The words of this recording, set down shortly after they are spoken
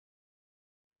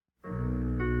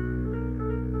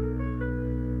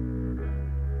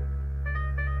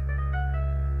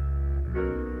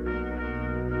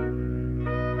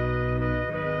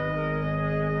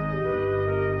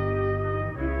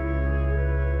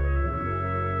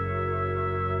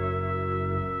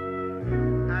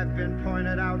I've been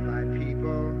pointed out by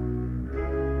people.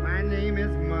 My name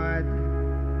is Mud.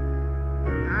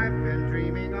 I've been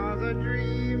dreaming all the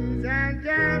dreams and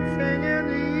dancing in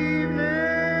the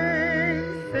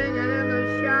evening, singing in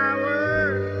the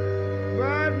shower,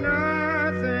 but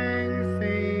nothing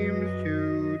seems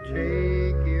to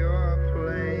take your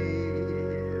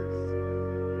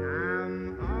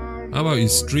place. How about you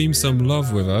stream some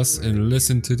love with us and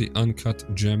listen to the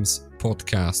Uncut Gems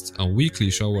podcast, a weekly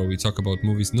show where we talk about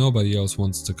movies nobody else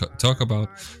wants to talk about,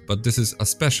 but this is a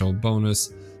special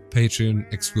bonus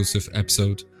Patreon exclusive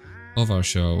episode of our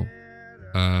show,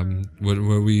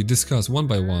 where we discuss one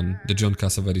by one the John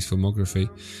Cassavetes filmography,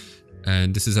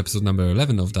 and this is episode number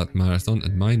 11 of that marathon,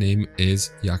 and my name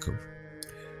is Jakub.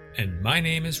 And my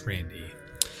name is Randy.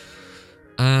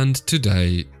 And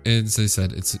today, as I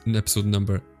said, it's episode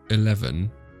number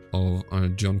 11 of our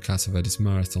John Cassavetes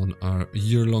marathon, our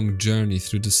year-long journey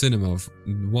through the cinema of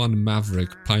one maverick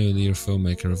pioneer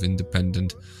filmmaker of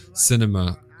independent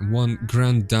cinema, one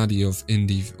granddaddy of the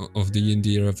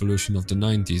indie revolution of the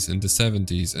 90s and the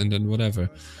 70s, and then whatever.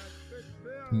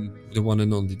 The one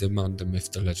and only, the man, the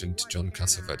myth, the legend, John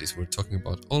Cassavetes. We're talking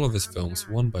about all of his films,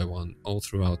 one by one, all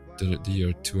throughout the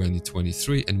year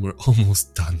 2023, and we're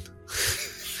almost done.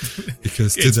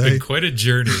 Because it's today, been quite a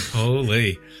journey.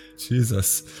 Holy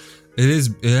Jesus. It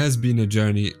has been a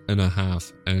journey and a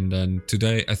half, and then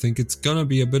today I think it's gonna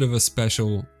be a bit of a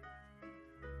special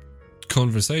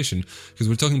conversation because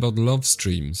we're talking about love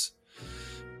streams,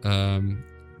 and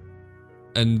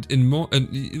like,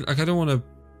 I don't want to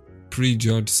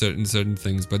prejudge certain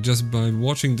things, but just by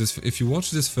watching this, if you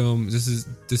watch this film, this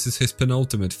is his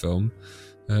penultimate film.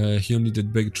 He only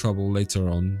did Big Trouble later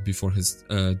on before his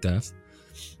death.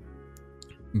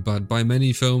 But by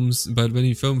many film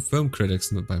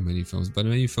critics, not by many films, but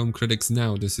many film critics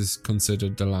now, this is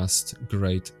considered the last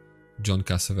great John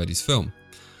Cassavetes film.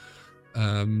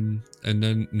 And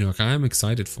then, I am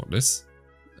excited for this.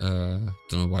 Don't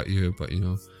know about you, but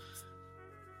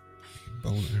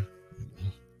boner.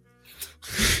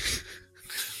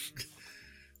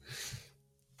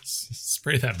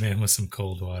 Spray that man with some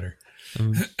cold water.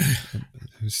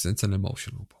 It's an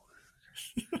emotional boner.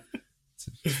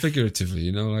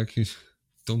 Figuratively, like,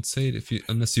 don't say it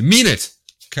unless you mean it.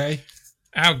 Okay?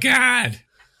 Oh God!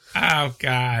 Oh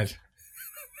God!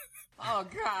 Oh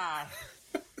God!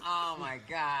 Oh my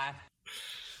God!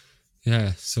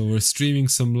 Yeah, so we're streaming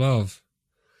some love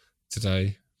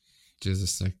today.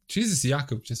 Jesus,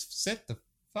 Jakub, just sit the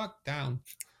fuck down.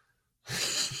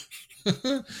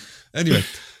 Anyway,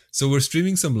 so we're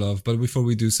streaming some love, but before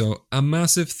we do so, a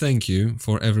massive thank you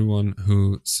for everyone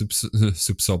who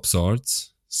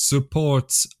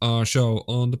supports our show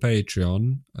on the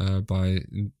Patreon by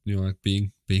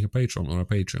being a patron or a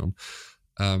Patreon.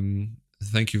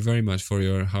 Thank you very much for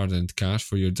your hard-earned cash,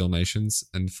 for your donations,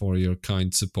 and for your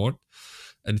kind support.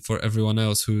 And for everyone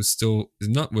else who still is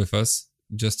not with us,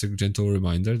 just a gentle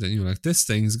reminder that this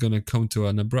thing is gonna come to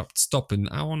an abrupt stop in,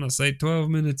 I want to say, 12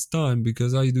 minutes time,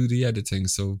 because I do the editing.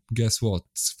 So guess what?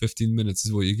 15 minutes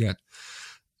is what you get.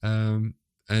 And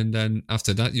then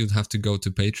after that, you'd have to go to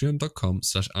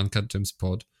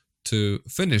patreon.com/uncutgemspod to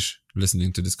finish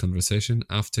listening to this conversation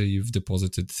after you've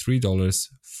deposited $3,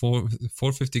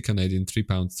 $4.50 Canadian,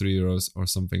 £3, €3 or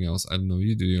something else. I don't know.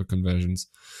 You do your conversions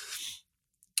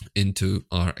into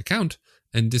our account.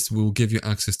 And this will give you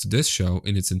access to this show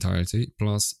in its entirety,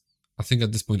 plus, I think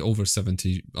at this point, over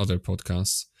 70 other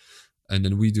podcasts. And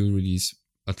then we do release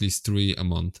at least 3 a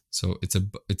month. So it's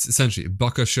essentially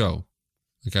 $1 a show,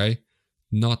 okay?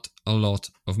 Not a lot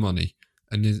of money.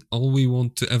 And all we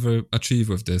want to ever achieve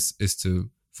with this is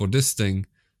for this thing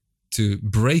to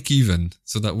break even,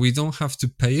 so that we don't have to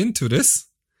pay into this,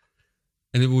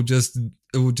 and it will just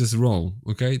roll,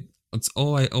 okay? That's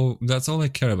all I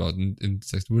care about in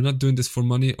sex. We're not doing this for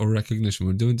money or recognition.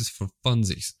 We're doing this for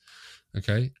funsies.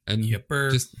 Okay? And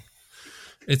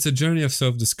it's a journey of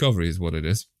self-discovery is what it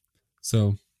is.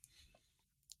 So,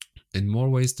 in more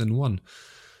ways than one.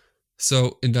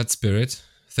 So, in that spirit,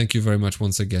 thank you very much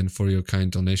once again for your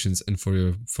kind donations and for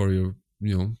your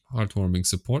heartwarming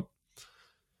support.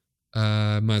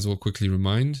 Might as well quickly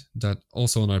remind that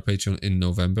also on our Patreon in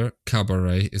November,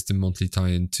 Cabaret is the monthly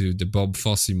tie-in to the Bob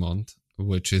Fosse month,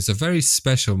 which is a very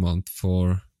special month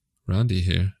for Randy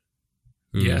here.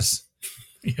 Yes,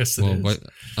 it is. But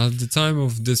at the time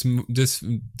of this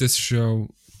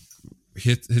show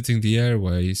hitting the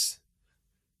airways,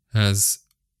 has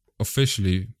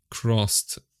officially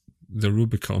crossed the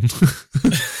Rubicon.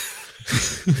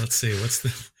 Let's see, what's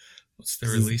the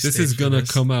release this date is gonna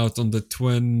come out on the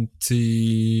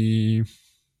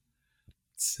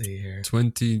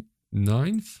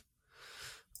 29th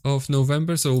of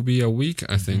November, so it'll be a week,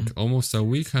 I think, almost a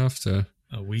week after.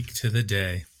 A week to the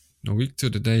day. A week to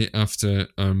the day after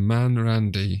our man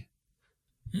Randy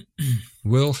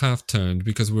will have turned,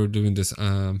 because we're doing this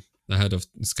ahead of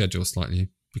schedule slightly,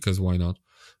 because why not?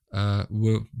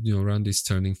 Randy's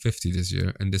turning 50 this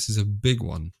year, and this is a big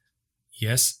one.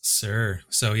 Yes, sir.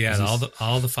 So yeah,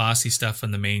 all the Fosse stuff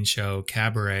on the main show,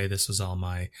 Cabaret, this was all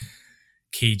my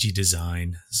cagey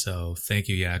design. So thank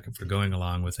you, Jakob, for going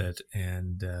along with it.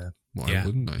 And why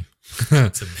wouldn't I?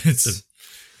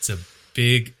 it's a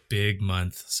big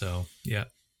month. So yeah.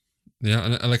 Yeah,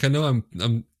 and I know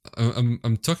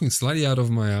I'm talking slightly out of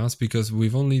my ass, because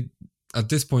we've only, at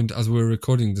this point as we're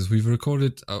recording this, we've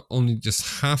recorded only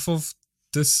just half of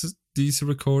these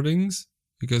recordings,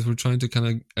 because we're trying to kind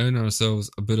of earn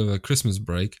ourselves a bit of a Christmas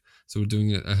break. So we're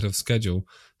doing it ahead of schedule.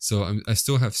 So I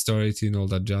still have Star 80 and All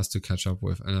That Jazz to catch up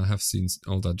with, and I have seen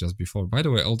All That Jazz before. By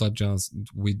the way, All That Jazz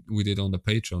we did on the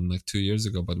Patreon like 2 years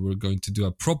ago, but we're going to do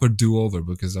a proper do-over,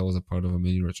 because that was a part of a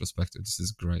mini retrospective. This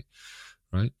is great,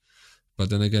 right? But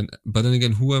then again,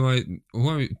 who am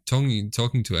I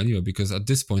talking to anyway? Because at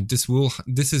this point, this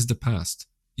is the past.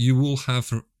 You will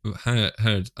have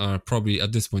heard our probably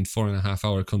at this point 4.5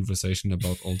 hour conversation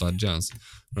about All That Jazz,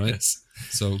 right? Yes.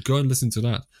 So go and listen to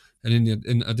that. And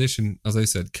in addition, as I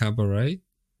said, Cabaret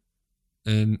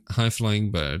and High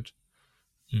Flying Bird,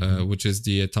 which is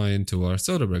the tie-in to our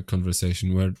Soderbergh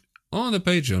conversation, where on the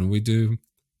Patreon we do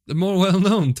the more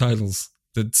well-known titles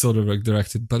that Soderbergh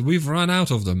directed, but we've run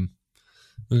out of them.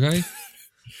 Okay?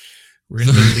 We're in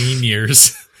the lean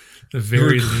years. The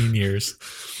very lean years.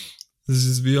 Let's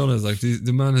just be honest, like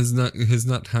the man has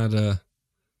not had a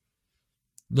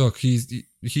look.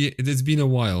 It's been a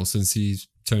while since he's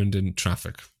turned in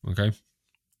Traffic. Okay,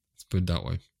 let's put it that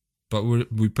way. But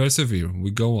we persevere.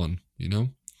 We go on.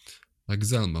 Like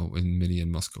Zelmo in Minnie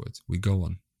and Moskowitz. We go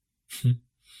on.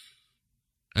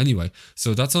 Anyway,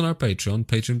 so that's on our Patreon,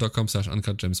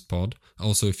 patreon.com/uncutgemspod.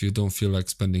 Also, if you don't feel like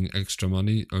spending extra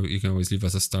money, or you can always leave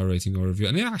us a star rating or review.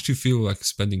 And you actually feel like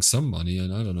spending some money,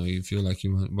 and I don't know, you feel like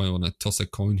you might want to toss a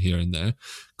coin here and there,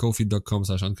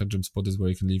 ko-fi.com/uncutgemspod is where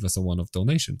you can leave us a one-off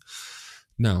donation.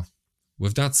 Now,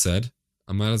 with that said,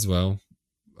 I might as well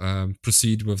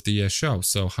proceed with the show.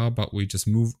 So how about we just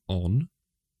move on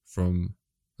from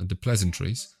the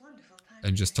pleasantries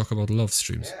and just talk about love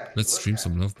streams. Let's stream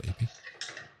some love, baby.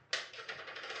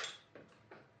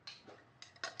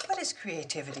 What is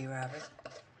creativity, Robert?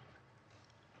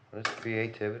 What is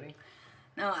creativity?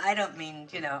 No, I don't mean,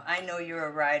 I know you're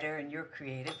a writer and you're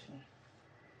creative. And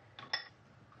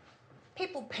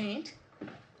people paint,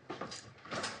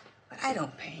 but I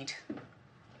don't paint.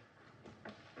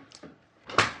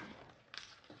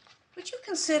 Would you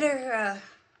consider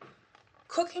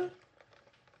cooking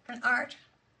an art?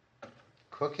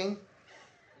 Cooking?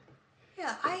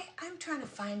 Yeah, I'm trying to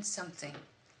find something.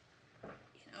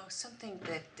 Something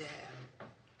that,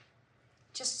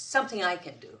 just something I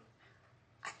can do.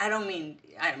 I mean,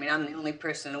 I'm the only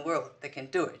person in the world that can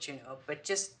do it, but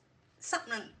just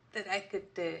something that I could,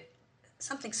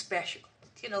 something special,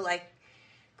 like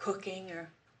cooking or...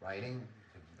 Writing?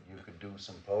 You could do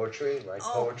some poetry, write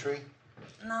poetry?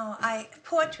 No,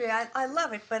 poetry, I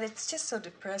love it, but it's just so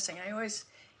depressing. I always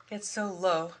get so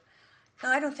low. No,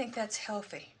 I don't think that's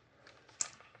healthy.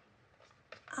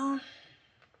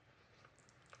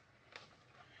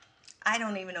 I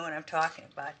don't even know what I'm talking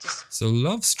about. So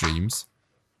love streams.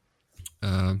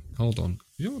 Hold on.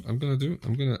 You know what I'm gonna do?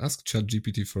 I'm gonna ask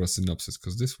ChatGPT for a synopsis,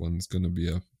 because this one's gonna be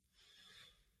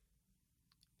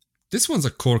This one's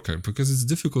a corker, because it's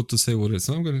difficult to say what it is.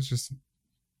 So I'm gonna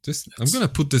I'm gonna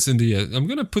put this in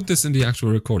the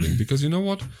actual recording, because you know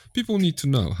what? People need to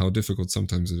know how difficult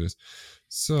sometimes it is.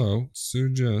 So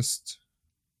suggest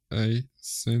a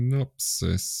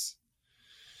synopsis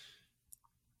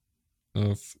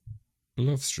of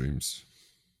love streams.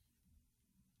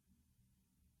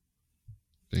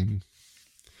 Ding.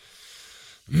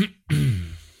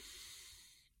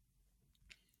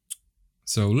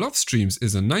 So, Love Streams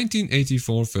is a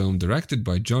 1984 film directed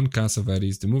by John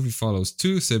Cassavetes. The movie follows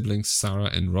two siblings, Sarah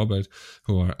and Robert,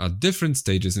 who are at different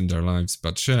stages in their lives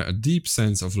but share a deep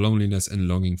sense of loneliness and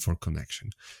longing for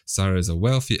connection. Sarah is a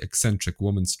wealthy, eccentric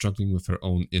woman struggling with her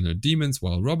own inner demons,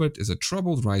 while Robert is a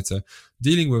troubled writer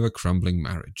dealing with a crumbling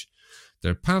marriage.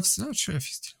 Their paths, not sure if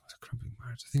he's dealing with a crumbling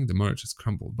marriage. I think the marriage has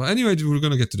crumbled. But anyway, we're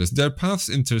going to get to this. Their paths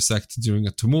intersect during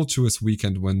a tumultuous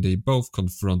weekend when they both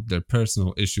confront their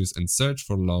personal issues and search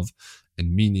for love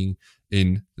and meaning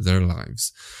in their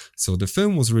lives. So the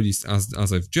film was released, as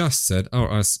I've just said,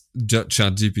 or as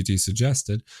ChatGPT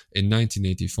suggested, in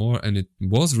 1984, and it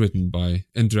was written by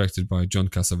and directed by John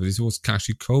Cassavetes. It was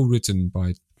actually co-written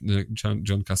by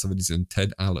John Cassavetes and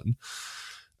Ted Allen.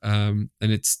 And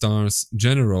it stars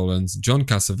Jenna Rollins, John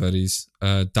Cassavetes,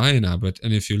 Diane Abbott,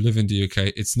 and if you live in the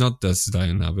UK, it's not this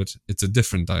Diane Abbott, it's a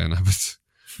different Diane Abbott.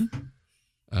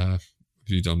 If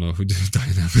you don't know who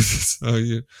Diane Abbott is,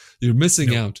 you're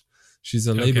missing out. She's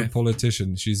a Labour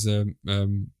politician. She's I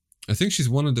think she's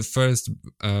one of the first.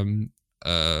 I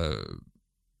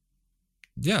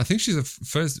think she's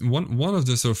one of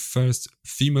the sort of first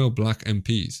female black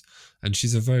MPs, and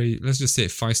she's a very, let's just say,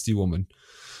 feisty woman.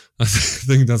 I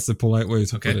think that's the polite way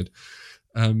to put it.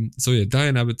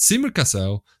 Diane Abbott, Seymour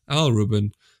Cassell, Al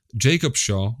Rubin, Jacob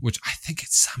Shaw, which I think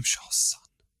it's Sam Shaw's son,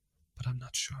 but I'm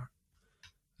not sure.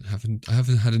 I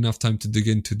haven't had enough time to dig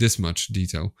into this much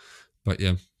detail, but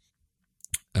yeah.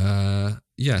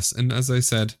 Yes, and as I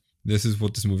said, this is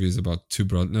what this movie is about: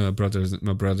 brothers,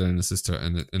 my brother and a sister,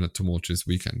 and in a tumultuous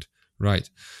weekend. Right.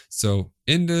 So,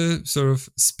 in the sort of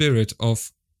spirit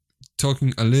of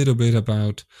talking a little bit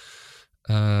about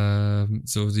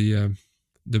the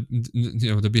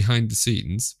behind the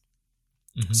scenes.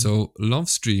 Mm-hmm. So Love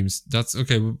Streams, that's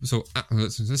okay. So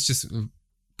let's just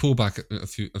pull back a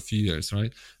few years,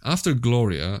 right? After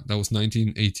Gloria, that was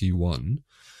 1981.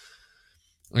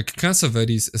 Like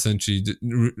Cassavetes essentially,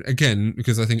 again,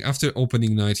 because I think after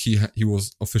opening night he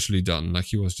was officially done. Like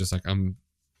he was just like, I'm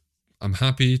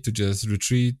happy to just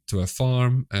retreat to a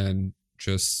farm and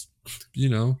just,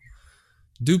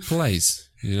 do plays,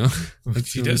 He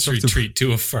does retreat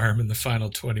to a farm in the final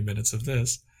 20 minutes of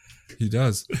this. He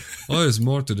does. Oh, there's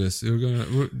more to this. I'm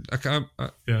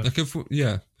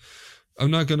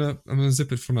gonna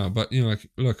zip it for now. But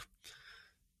look.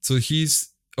 So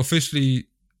he's officially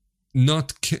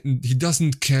he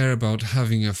doesn't care about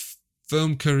having a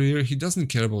film career. He doesn't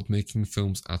care about making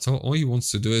films at all. All he wants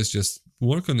to do is just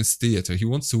work on his theater. He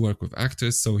wants to work with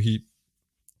actors, so he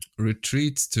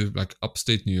retreats to like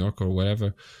upstate New York or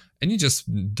wherever, and he just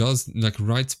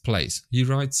writes plays. He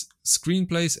writes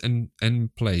screenplays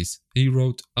and plays. He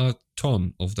wrote a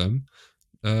ton of them,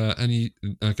 and he,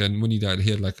 again, when he died,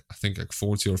 he had I think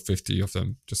 40 or 50 of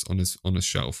them just on his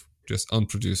shelf, just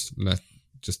unproduced,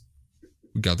 just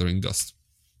gathering dust.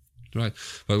 Right.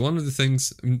 But one of the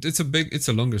things, it's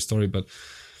a longer story, but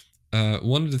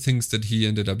one of the things that he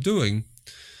ended up doing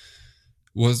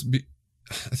was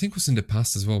I think was in the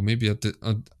past as well, maybe at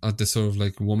the sort of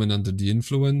like woman under the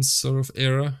influence sort of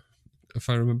era, if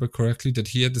I remember correctly, that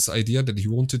he had this idea that he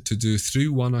wanted to do 3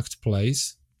 one-act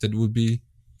plays that would be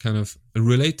kind of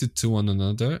related to one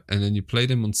another, and then you play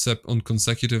them on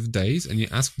consecutive days, and you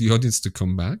ask the audience to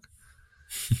come back.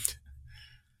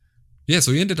 Yeah,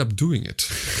 so he ended up doing it.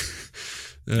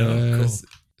 Cool.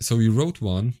 So he wrote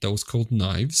one that was called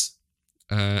Knives,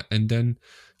 and then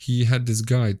he had this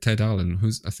guy, Ted Allen,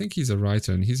 I think he's a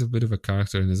writer, and he's a bit of a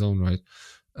character in his own right.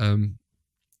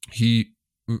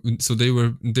 So they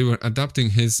were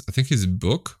adapting his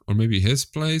book, or maybe his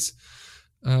plays.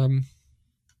 Let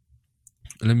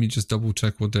me just double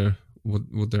check what they're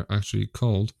actually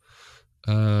called.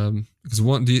 Because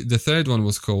the third one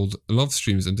was called Love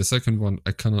Streams, and the second one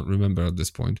I cannot remember at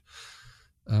this point.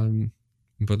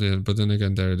 But then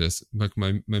again, there it is. Like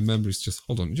my memory's just,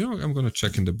 hold on. I'm gonna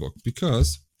check in the book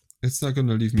because it's not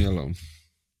gonna leave me alone.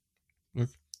 Look.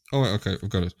 Oh, okay, I've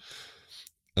got it.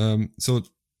 So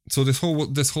this whole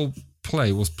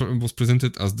play was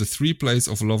presented as the 3 plays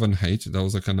of love and hate. That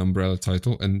was like an umbrella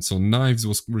title, and so Knives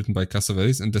was written by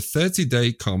Cassavetes, and the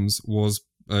 30-Day Comes was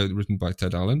written by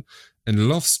Ted Allen, and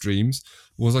Love Streams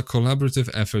was a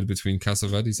collaborative effort between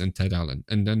Cassavetes and Ted Allen,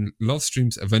 and then Love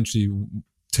Streams eventually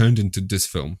turned into this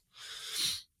film.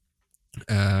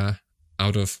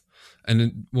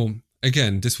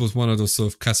 Again, this was one of those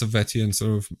sort of Cassavetian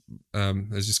sort of,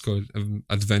 let's just call it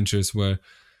adventures, where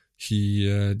he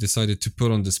decided to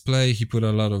put on display. He put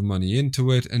a lot of money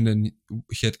into it, and then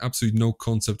he had absolutely no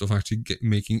concept of actually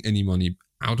making any money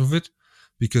out of it,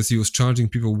 because he was charging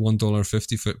people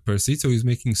 $1.50 per seat, so he was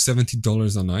making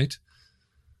 $70 a night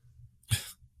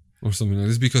or something like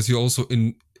this, because he also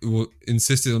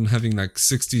insisted on having like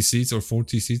 60 seats or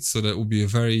 40 seats, so that would be a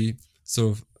very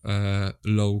sort of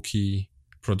low-key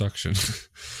production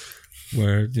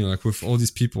where, like with all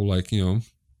these people like,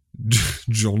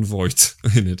 John Voight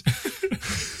in it.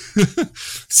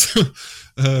 So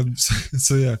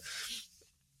yeah.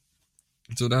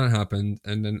 So that happened,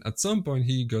 and then at some point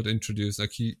he got introduced,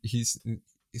 like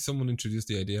someone introduced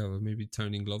the idea of maybe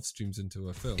turning Love Streams into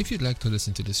a film. If you'd like to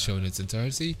listen to this show in its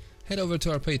entirety, head over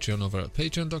to our Patreon over at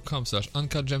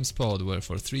patreon.com/uncutgemspod, where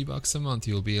for $3 a month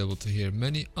you'll be able to hear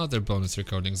many other bonus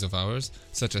recordings of ours,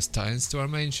 such as tie-ins to our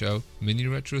main show, mini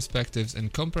retrospectives,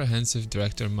 and comprehensive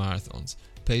director marathons.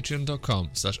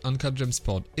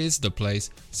 Patreon.com/uncutgemspod is the place,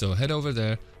 so head over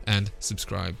there and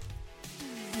subscribe.